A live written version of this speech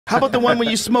How about the one when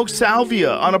you smoked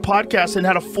salvia on a podcast and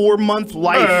had a 4-month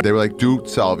life? They were like, do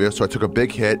salvia. So I took a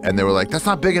big hit and they were like, that's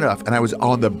not big enough. And I was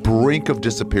on the brink of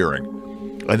disappearing.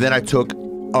 And then I took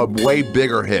a way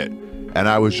bigger hit and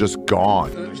I was just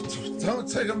gone. Don't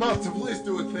take him out. Please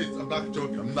do it, please. I'm not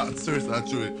joking. I'm not serious. I'm not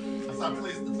joking.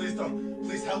 Please don't.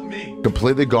 Please help me.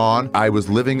 Completely gone. I was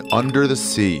living under the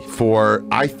sea for,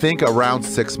 I think, around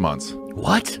 6 months.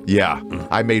 What? Yeah.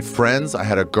 I made friends. I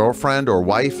had a girlfriend or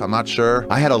wife. I'm not sure.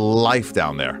 I had a life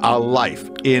down there. A life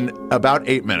in about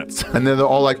 8 minutes. And then they're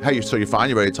all like, hey, so you fine?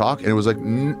 You ready to talk? And it was like,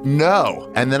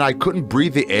 no. And then I couldn't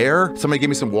breathe the air. Somebody gave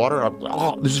me some water.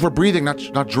 Oh, this is for breathing,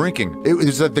 not drinking. It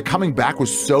was like the coming back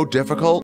was so difficult.